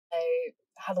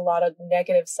had a lot of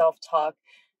negative self-talk,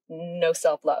 no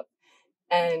self-love.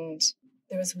 And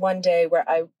there was one day where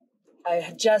I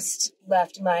had just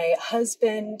left my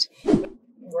husband.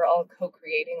 We're all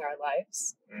co-creating our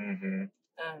lives. Mm-hmm.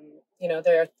 You know,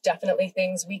 there are definitely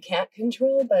things we can't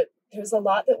control, but there's a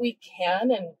lot that we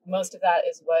can, and most of that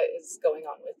is what is going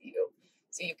on with you.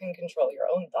 So you can control your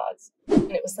own thoughts.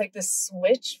 And it was like this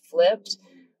switch flipped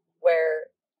where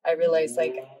I realized,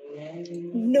 like,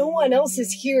 no one else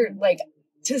is here, like,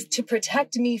 to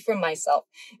protect me from myself.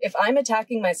 If I'm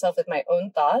attacking myself with my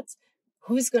own thoughts,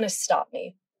 who's going to stop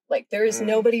me? Like, there is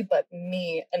nobody but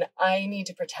me, and I need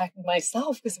to protect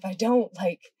myself, because if I don't,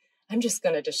 like, I'm just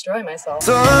going to destroy myself.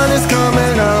 Sun is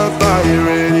coming up, are you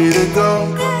ready to go?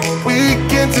 We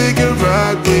can take a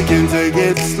ride, we can take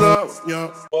it slow.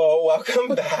 Yeah. Well,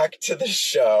 welcome back to the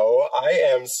show. I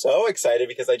am so excited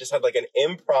because I just had like an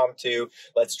impromptu,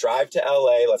 let's drive to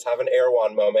LA, let's have an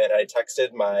Erewhon moment. I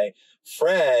texted my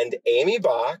friend, Amy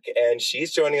Baack, and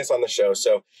she's joining us on the show.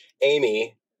 So,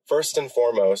 Amy, first and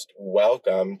foremost,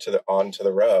 welcome to Onto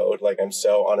the Road. Like, I'm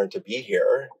so honored to be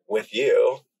here with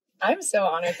you. I'm so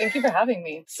honored. Thank you for having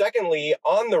me. Secondly,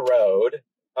 on the road,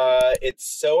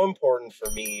 it's so important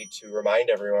for me to remind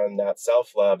everyone that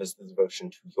self-love is the devotion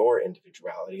to your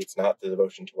individuality. It's not the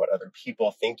devotion to what other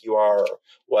people think you are or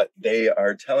what they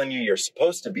are telling you you're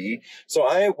supposed to be. So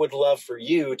I would love for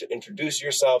you to introduce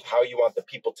yourself, how you want the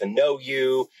people to know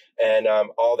you, and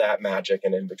all that magic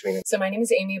and in between. So my name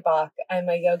is Amy Baack. I'm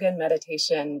a yoga and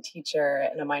meditation teacher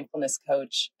and a mindfulness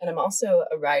coach. And I'm also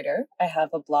a writer. I have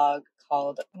a blog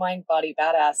called Mind, Body,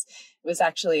 Badass. It was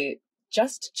actually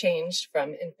just changed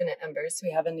from Infinite Embers.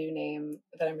 We have a new name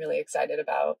that I'm really excited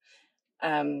about.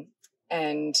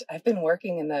 And I've been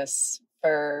working in this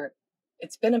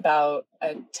it's been about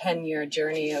a 10-year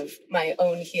journey of my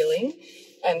own healing.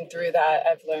 And through that,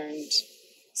 I've learned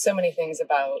so many things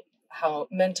about how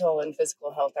mental and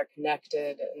physical health are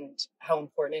connected and how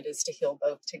important it is to heal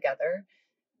both together.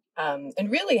 And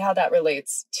really how that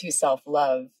relates to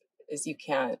self-love is you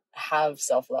can't have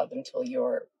self-love until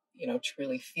you're,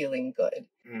 truly feeling good,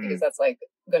 because that's like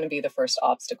going to be the first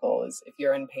obstacle is if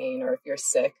you're in pain or if you're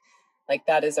sick. Like,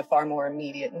 that is a far more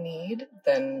immediate need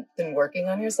than working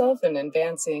on yourself and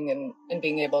advancing and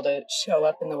being able to show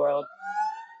up in the world.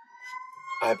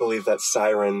 I believe that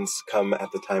sirens come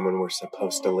at the time when we're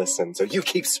supposed to listen. So you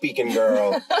keep speaking,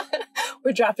 girl.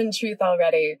 We're dropping truth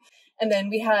already. And then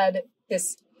we had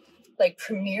this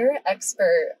premier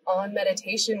expert on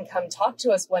meditation come talk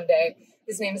to us one day.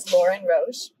 His name is Lauren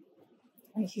Roche,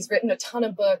 and he's written a ton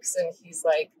of books, and he's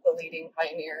like the leading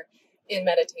pioneer in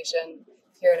meditation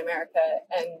here in America.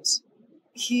 And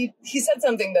he said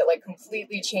something that like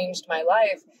completely changed my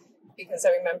life, because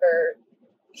I remember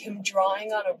him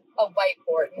drawing on a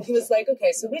whiteboard, and he was like,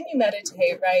 okay, so when you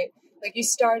meditate, right, like you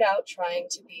start out trying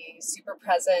to be super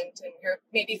present, and you're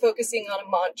maybe focusing on a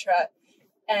mantra,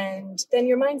 and then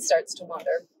your mind starts to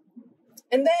wander.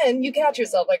 And then you catch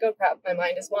yourself like, oh crap, my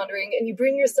mind is wandering. And you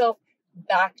bring yourself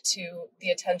back to the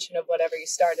attention of whatever you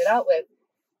started out with.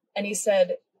 And he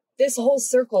said, this whole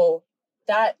circle,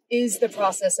 that is the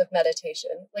process of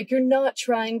meditation. Like, you're not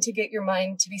trying to get your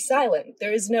mind to be silent.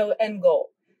 There is no end goal.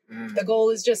 The goal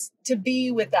is just to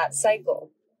be with that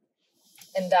cycle.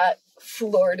 And that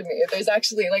floored me. There's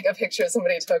actually like a picture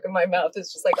somebody took of my mouth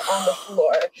is just like on the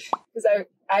floor. Because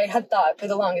I had thought for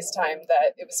the longest time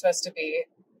that it was supposed to be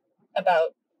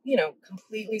about,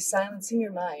 completely silencing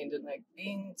your mind and like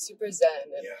being super zen.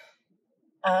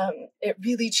 And it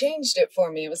really changed it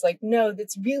for me. It was like, no,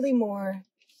 that's really more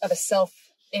of a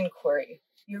self-inquiry.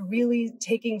 You're really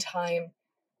taking time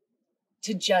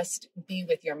to just be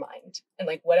with your mind. And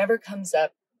like whatever comes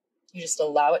up, you just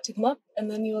allow it to come up, and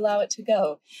then you allow it to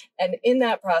go. And in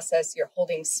that process, you're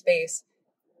holding space,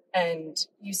 and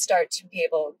you start to be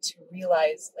able to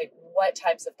realize like what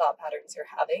types of thought patterns you're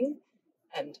having.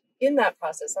 And in that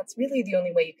process, that's really the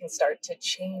only way you can start to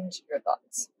change your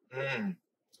thoughts.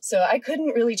 So I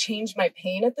couldn't really change my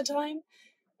pain at the time,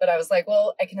 but I was like,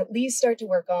 well, I can at least start to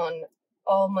work on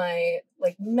all my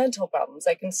like mental problems.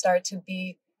 I can start to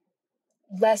be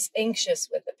less anxious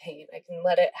with the pain. I can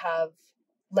let it have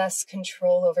less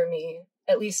control over me,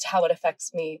 at least how it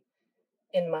affects me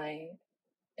in my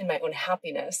own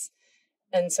happiness.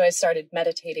 And so I started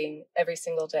meditating every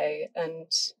single day, and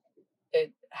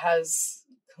it has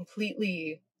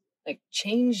completely like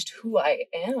changed who I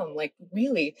am, like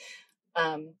really,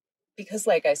 because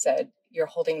like I said, you're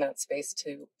holding that space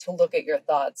to look at your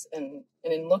thoughts, and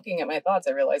in looking at my thoughts,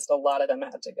 I realized a lot of them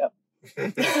had to go.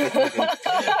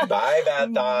 Bye,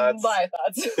 bad thoughts. Bye,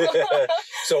 thoughts.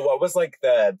 So what was like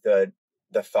the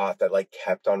thought that like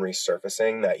kept on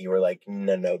resurfacing that you were like,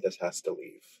 no, this has to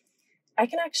leave? I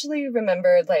can actually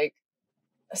remember like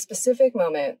a specific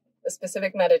moment, a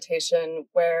specific meditation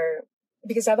where,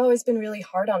 because I've always been really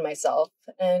hard on myself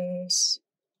and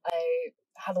I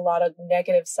have a lot of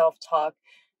negative self-talk,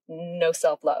 no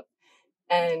self-love.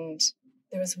 And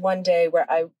there was one day where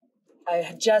I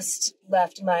had just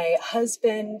left my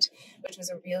husband, which was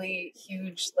a really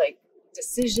huge like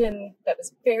decision that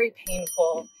was very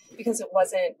painful because it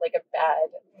wasn't like a bad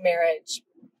marriage.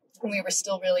 And we were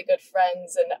still really good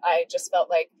friends. And I just felt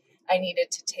like I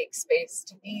needed to take space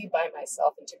to be by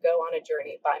myself and to go on a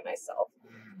journey by myself.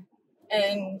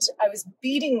 And I was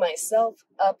beating myself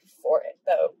up for it,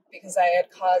 though, because I had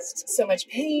caused so much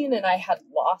pain and I had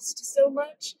lost so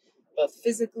much, both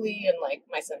physically and like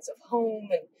my sense of home,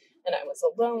 and I was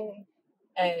alone.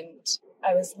 And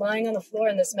I was lying on the floor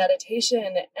in this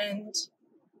meditation, and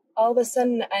all of a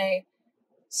sudden I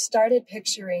started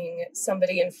picturing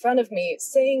somebody in front of me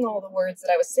saying all the words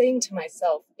that I was saying to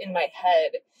myself in my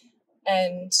head.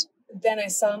 And then I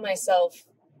saw myself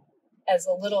as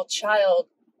a little child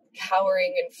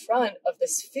cowering in front of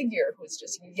this figure who was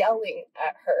just yelling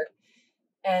at her.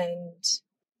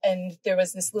 And there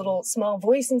was this little small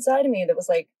voice inside of me that was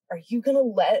like, are you going to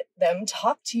let them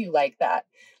talk to you like that?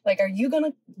 Like, are you going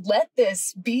to let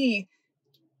this be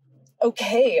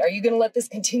okay? Are you going to let this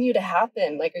continue to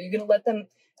happen? Like, are you going to let them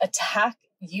attack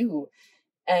you?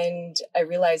 And I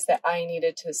realized that I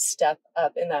needed to step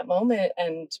up in that moment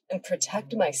and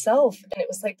protect myself. And it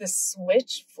was like this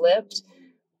switch flipped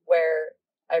where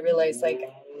I realized like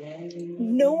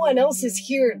no one else is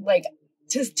here like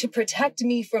to protect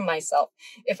me from myself.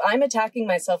 If I'm attacking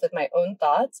myself with my own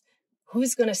thoughts,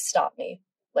 who's going to stop me?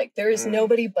 Like there is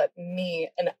nobody but me,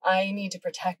 and I need to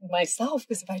protect myself,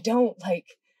 because if I don't,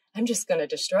 like I'm just going to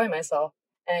destroy myself.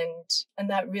 And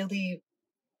that really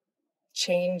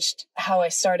changed how I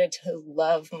started to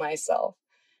love myself.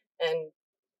 And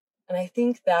I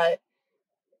think that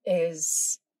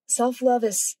is self-love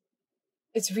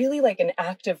it's really like an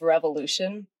active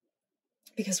revolution,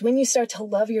 because when you start to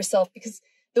love yourself, because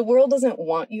the world doesn't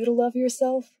want you to love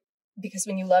yourself, because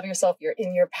when you love yourself, you're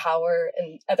in your power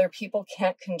and other people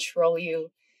can't control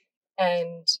you.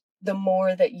 And the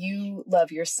more that you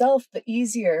love yourself, the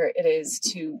easier it is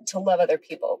to love other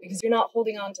people, because you're not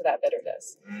holding on to that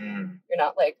bitterness. You're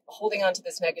not like holding on to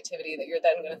this negativity that you're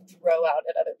then going to throw out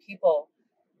at other people.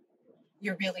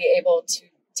 You're really able to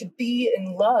be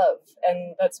in love,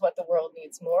 and that's what the world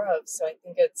needs more of. So I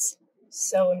think it's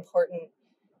so important.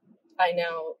 I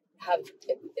now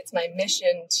it's my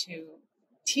mission to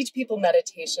teach people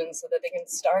meditation so that they can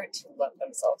start to love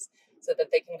themselves, so that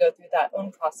they can go through that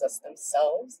own process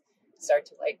themselves, start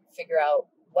to like figure out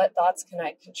what thoughts can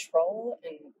I control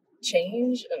and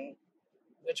change, and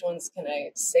which ones can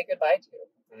I say goodbye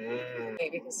to.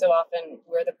 Because so often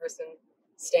we're the person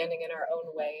standing in our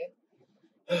own way.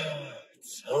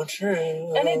 It's so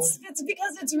true. And it's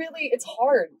because it's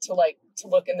hard to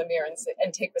look in the mirror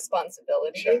and take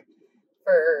responsibility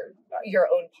for your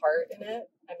own part in it.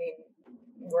 I mean,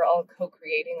 we're all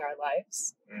co-creating our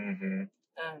lives.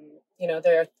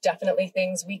 There are definitely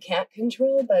things we can't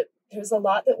control, but there's a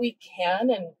lot that we can,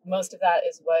 and most of that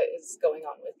is what is going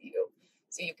on with you.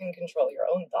 So you can control your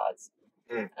own thoughts.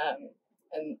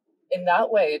 And in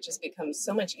that way, it just becomes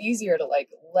so much easier to like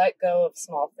let go of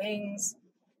small things,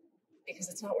 because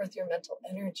it's not worth your mental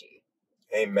energy.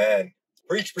 Amen.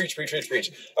 Preach, preach, preach, preach,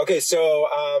 preach. Okay, so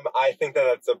I think that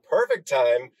that's the perfect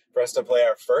time for us to play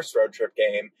our first road trip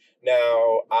game.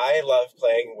 Now, I love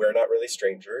playing We're Not Really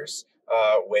Strangers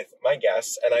with my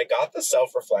guests, and I got the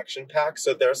self-reflection pack,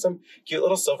 so there's some cute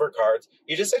little silver cards.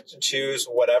 You just have to choose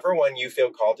whatever one you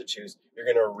feel called to choose. You're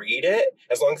going to read it,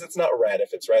 as long as it's not red.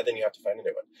 If it's red, then you have to find a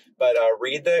new one. But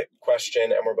read the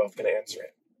question, and we're both going to answer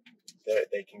it.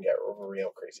 They can get real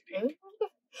crazy deep.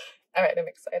 All right, I'm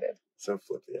excited. So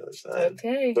flip the other side.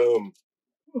 Okay. Boom.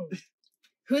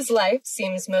 Whose life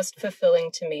seems most fulfilling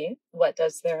to me? What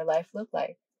does their life look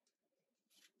like?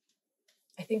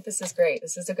 I think this is great.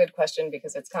 This is a good question,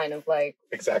 because it's kind of like...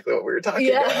 exactly what we were talking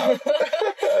about.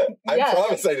 I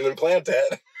promise I didn't plant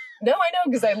it. No, I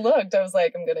know, because I looked. I was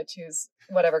like, I'm going to choose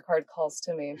whatever card calls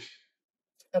to me.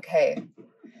 Okay.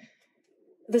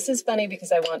 This is funny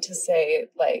because I want to say,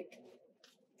 like,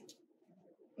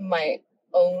 my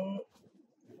own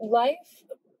life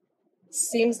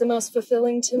seems the most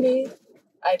fulfilling to me.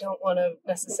 I don't want to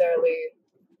necessarily...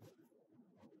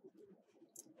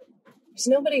 there's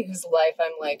nobody whose life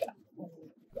I'm like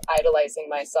idolizing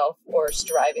myself or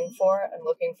striving for. I'm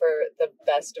looking for the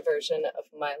best version of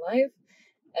my life.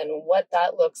 And what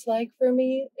that looks like for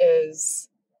me is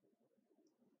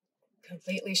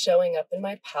completely showing up in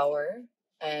my power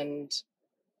and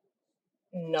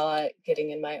not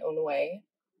getting in my own way.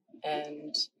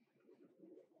 And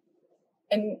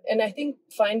I think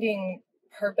finding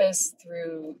purpose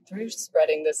through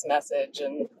spreading this message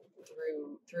and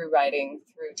through writing,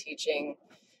 through teaching,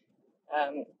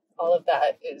 all of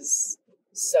that is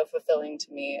so fulfilling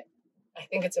to me. I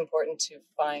think it's important to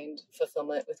find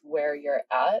fulfillment with where you're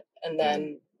at, and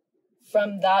then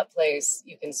from that place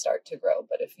you can start to grow.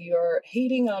 But if you're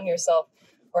hating on yourself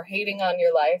or hating on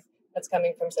your life, that's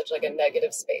coming from such like a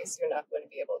negative space, you're not going to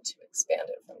be able to expand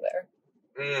it from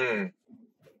there.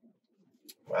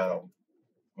 Wow.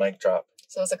 Mic drop.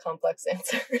 So it's a complex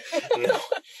answer. No,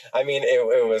 I mean,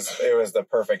 it was the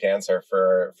perfect answer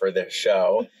for this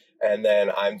show. And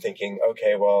then I'm thinking,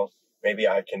 okay, well, maybe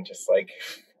I can just like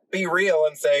be real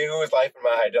and say, whose life am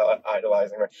I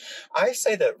idolizing? I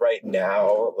say that right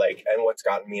now, like, and what's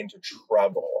gotten me into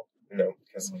trouble,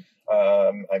 because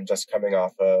I'm just coming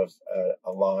off of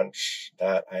a launch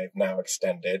that I've now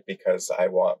extended because I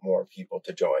want more people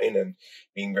to join, and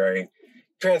being very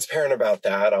transparent about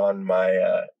that on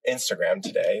my Instagram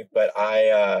today. But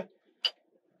I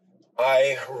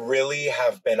really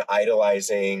have been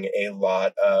idolizing a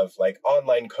lot of like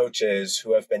online coaches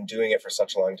who have been doing it for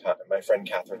such a long time. My friend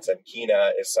Catherine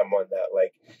Senkina is someone that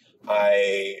like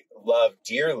I love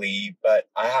dearly, but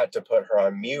I had to put her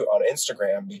on mute on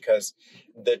Instagram because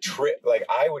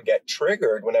I would get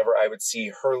triggered whenever I would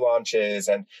see her launches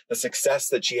and the success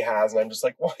that she has, and I'm just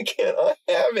like, why can't I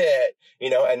have it?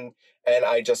 And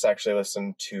I just actually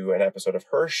listened to an episode of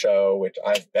her show, which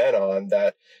I've been on,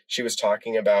 that she was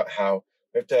talking about how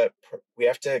we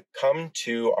have to come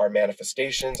to our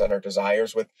manifestations and our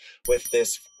desires with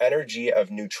this energy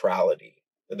of neutrality.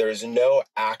 There's no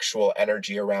actual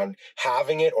energy around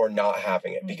having it or not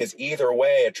having it, because either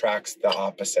way attracts the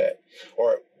opposite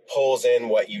or pulls in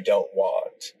what you don't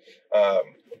want,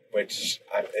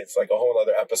 it's like a whole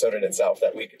other episode in itself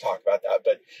that we could talk about that.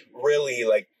 But really,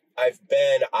 like, I've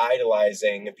been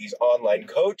idolizing these online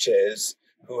coaches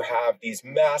who have these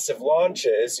massive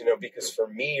launches, because for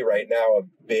me right now, a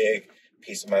big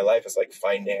piece of my life is like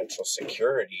financial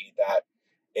security, that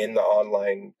in the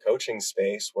online coaching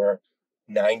space where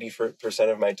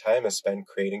 90% of my time is spent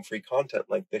creating free content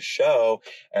like this show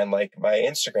and like my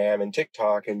Instagram and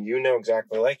TikTok, and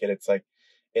exactly like it.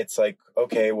 It's like,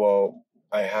 okay, well,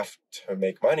 I have to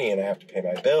make money and I have to pay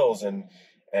my bills, and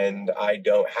I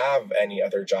don't have any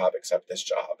other job except this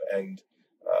job. And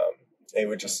I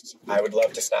would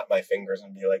love to snap my fingers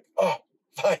and be like, oh,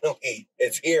 finally,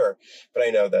 it's here. But I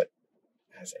know that,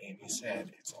 as Amy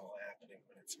said, it's all happening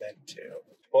when it's meant to.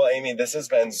 Well, Amy, this has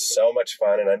been so much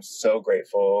fun, and I'm so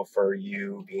grateful for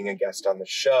you being a guest on the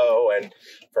show and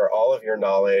for all of your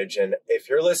knowledge. And if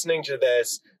you're listening to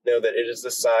this, know that it is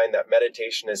the sign that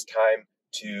meditation is time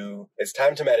to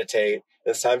meditate.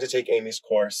 It's time to take Amy's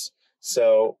course.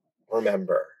 So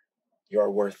remember,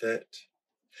 you're worth it.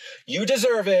 You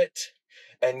deserve it.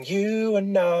 And you are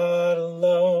not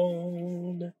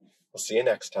alone. We'll see you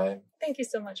next time. Thank you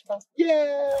so much, Paul.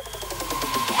 Yeah.